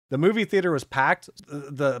The movie theater was packed.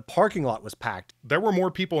 The parking lot was packed. There were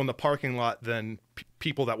more people in the parking lot than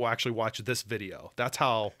people that will actually watch this video. That's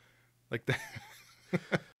how, like,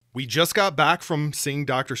 we just got back from seeing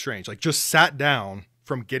Doctor Strange. Like, just sat down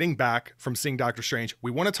from getting back from seeing Doctor Strange.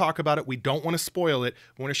 We want to talk about it. We don't want to spoil it.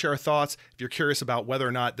 We want to share our thoughts. If you're curious about whether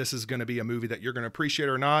or not this is going to be a movie that you're going to appreciate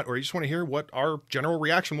or not, or you just want to hear what our general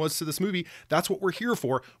reaction was to this movie, that's what we're here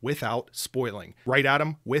for without spoiling. Right,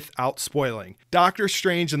 Adam? Without spoiling. Doctor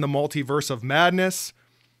Strange and the Multiverse of Madness.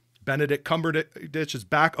 Benedict Cumberbatch is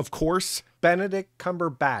back, of course. Benedict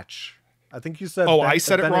Cumberbatch. I think you said... I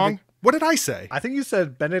said it wrong? What did I say? I think you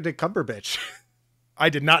said Benedict Cumberbatch. I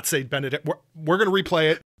did not say Benedict. We're going to replay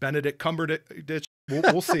it. Benedict Cumberbatch.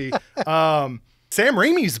 We'll see. Sam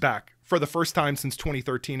Raimi's back for the first time since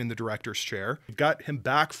 2013 in the director's chair. We've got him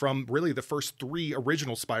back from really the first 3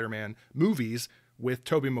 original Spider-Man movies with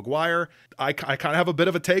Tobey Maguire. I kind of have a bit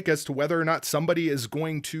of a take as to whether or not somebody is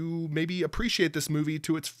going to maybe appreciate this movie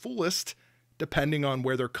to its fullest, depending on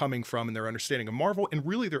where they're coming from and their understanding of Marvel and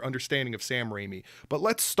really their understanding of Sam Raimi. But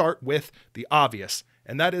let's start with the obvious.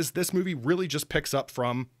 And that is, this movie really just picks up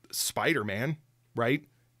from Spider-Man, right?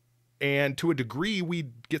 And to a degree, we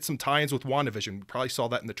get some tie-ins with WandaVision. We probably saw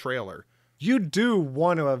that in the trailer. You do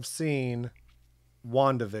want to have seen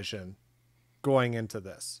WandaVision going into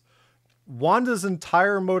this. Wanda's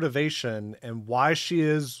entire motivation and why she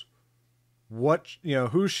is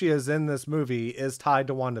who she is in this movie is tied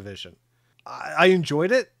to WandaVision. I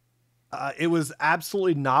enjoyed it. It was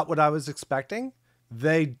absolutely not what I was expecting.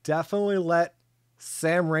 They definitely let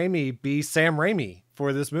Sam Raimi be Sam Raimi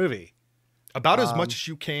for this movie. About as much as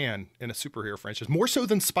you can in a superhero franchise. More so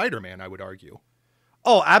than Spider-Man, I would argue.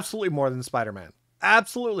 Oh, absolutely more than Spider-Man.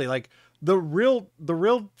 Absolutely. Like, the real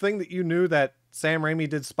thing that you knew that Sam Raimi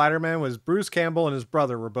did Spider-Man was Bruce Campbell and his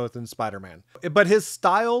brother were both in Spider-Man. But his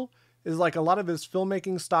style is like a lot of his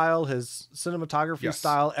filmmaking style, his cinematography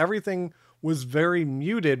style, everything was very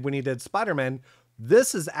muted when he did Spider-Man.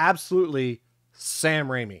 This is absolutely Sam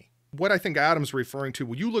Raimi. What I think Adam's referring to,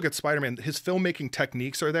 when you look at Spider-Man, his filmmaking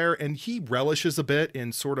techniques are there, and he relishes a bit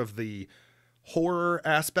in sort of the horror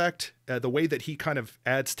aspect, the way that he kind of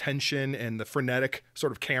adds tension and the frenetic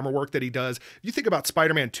sort of camera work that he does. You think about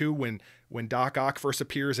Spider-Man 2 when Doc Ock first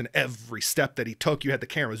appears, and every step that he took, you had the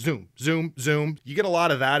camera zoom, zoom, zoom. You get a lot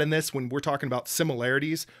of that in this when we're talking about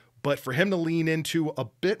similarities, but for him to lean into a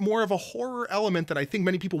bit more of a horror element that I think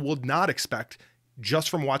many people would not expect just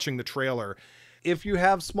from watching the trailer. If you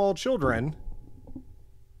have small children,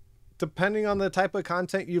 depending on the type of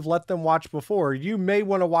content you've let them watch before, you may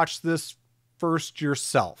want to watch this first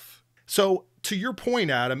yourself. So to your point,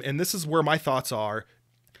 Adam, and this is where my thoughts are,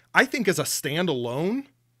 I think as a standalone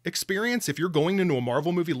experience, if you're going into a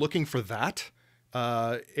Marvel movie looking for that,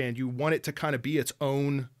 and you want it to kind of be its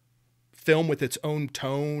own film with its own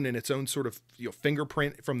tone and its own sort of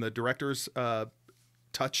fingerprint from the director's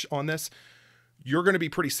touch on this, you're going to be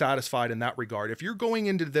pretty satisfied in that regard. If you're going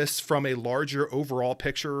into this from a larger overall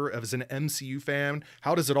picture as an MCU fan,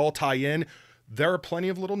 how does it all tie in? There are plenty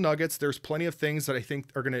of little nuggets. There's plenty of things that I think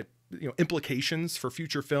are going to, implications for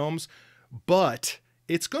future films, but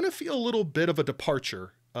it's going to feel a little bit of a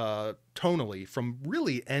departure tonally from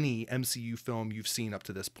really any MCU film you've seen up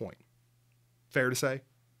to this point. Fair to say?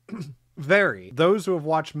 Very. Those who have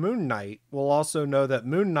watched Moon Knight will also know that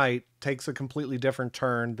Moon Knight takes a completely different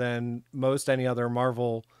turn than most any other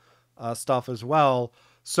Marvel stuff as well.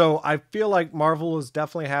 So I feel like Marvel is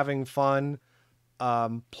definitely having fun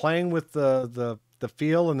playing with the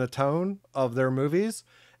feel and the tone of their movies,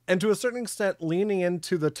 and to a certain extent leaning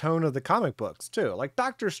into the tone of the comic books too. Like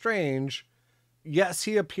Doctor Strange, yes,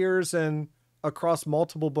 he appears across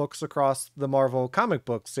multiple books across the Marvel comic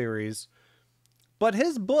book series, but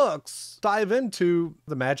his books dive into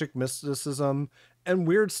the magic, mysticism, and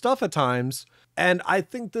weird stuff at times. And I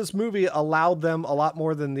think this movie allowed them a lot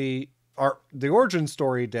more than the origin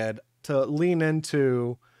story did to lean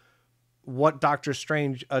into what a Doctor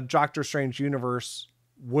Strange universe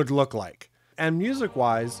would look like. And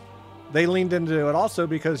music-wise, they leaned into it also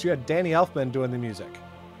because you had Danny Elfman doing the music.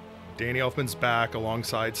 Danny Elfman's back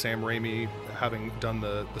alongside Sam Raimi, having done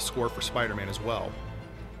the score for Spider-Man as well.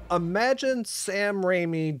 Imagine Sam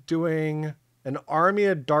Raimi doing an Army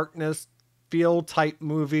of Darkness feel type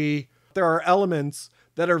movie. There are elements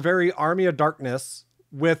that are very Army of Darkness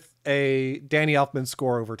with a Danny Elfman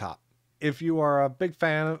score over top. If you are a big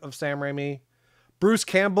fan of Sam Raimi, Bruce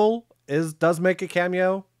Campbell does make a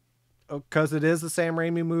cameo because it is a Sam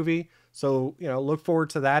Raimi movie. So, look forward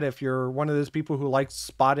to that. If you're one of those people who likes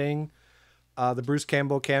spotting the Bruce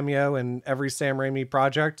Campbell cameo in every Sam Raimi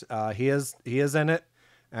project, he is in it.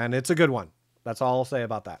 And it's a good one. That's all I'll say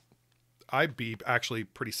about that. I'd be actually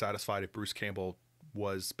pretty satisfied if Bruce Campbell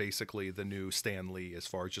was basically the new Stan Lee as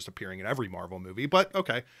far as just appearing in every Marvel movie. But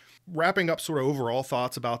okay, wrapping up sort of overall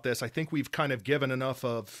thoughts about this, I think we've kind of given enough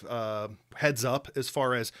of heads up as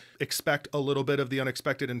far as expect a little bit of the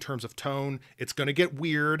unexpected in terms of tone. It's going to get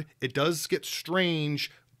weird. It does get strange,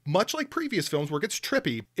 much like previous films where it gets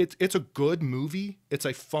trippy. It's a good movie. It's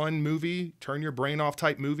a fun movie, turn your brain off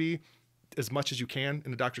type movie as much as you can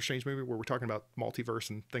in a Doctor Strange movie where we're talking about multiverse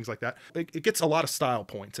and things like that. It gets a lot of style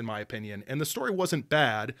points, in my opinion. And the story wasn't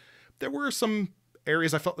bad. There were some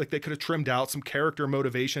areas I felt like they could have trimmed out, some character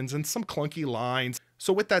motivations and some clunky lines.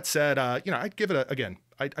 So with that said, I'd give it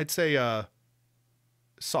I'd say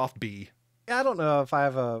soft B. I don't know if I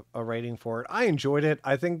have a rating for it. I enjoyed it.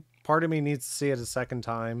 I think part of me needs to see it a second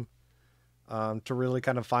time to really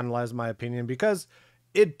kind of finalize my opinion, because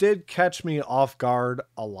it did catch me off guard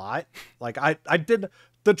a lot. Like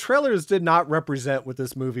the trailers did not represent what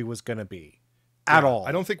this movie was going to be at all.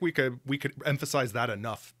 I don't think we could emphasize that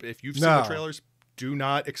enough. If you've seen the trailers, do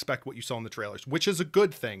not expect what you saw in the trailers, which is a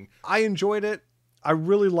good thing. I enjoyed it. I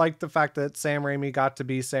really liked the fact that Sam Raimi got to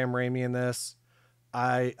be Sam Raimi in this.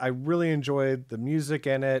 I really enjoyed the music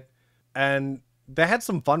in it, and they had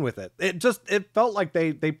some fun with it. It felt like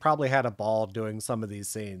they probably had a ball doing some of these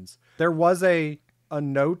scenes. There was a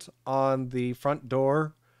note on the front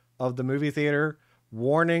door of the movie theater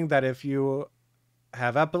warning that if you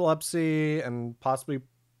have epilepsy and possibly,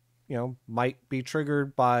 might be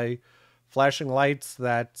triggered by flashing lights,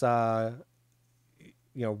 that,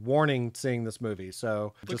 warning seeing this movie.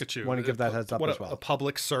 So look at you. Want to give that heads up as well. A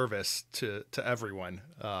public service to everyone.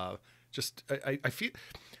 I feel,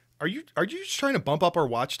 are you just trying to bump up our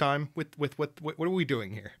watch time with what are we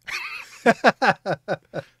doing here?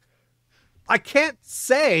 I can't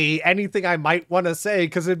say anything I might want to say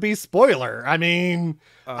because it'd be spoiler. I mean,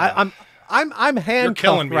 I'm handcuffed. You're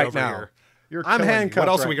killing me right over now. Here. I'm handcuffed. What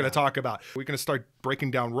else are we going to talk about? We're going to start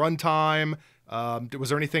breaking down runtime. Was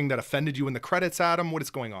there anything that offended you in the credits, Adam? What is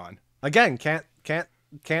going on? Again, can't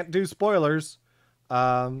do spoilers.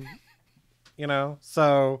 So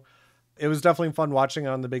it was definitely fun watching it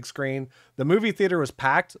on the big screen. The movie theater was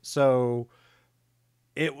packed, so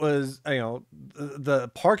it was,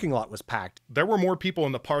 the parking lot was packed. There were more people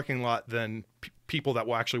in the parking lot than people that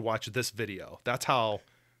will actually watch this video. That's how,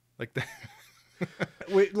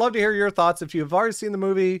 We'd love to hear your thoughts. If you've already seen the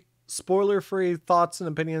movie, spoiler-free thoughts and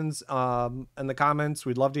opinions in the comments.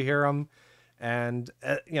 We'd love to hear them. And,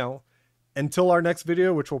 until our next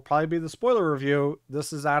video, which will probably be the spoiler review,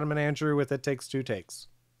 this is Adam and Andrew with It Takes Two Takes.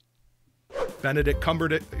 Benedict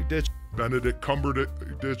Cumberbatch.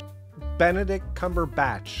 Benedict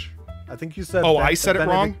Cumberbatch. I think you said... Oh, I said it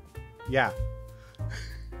wrong? Yeah.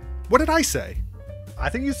 What did I say? I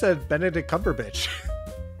think you said Benedict Cumberbatch.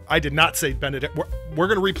 I did not say Benedict. We're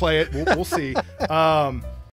going to replay it. We'll see.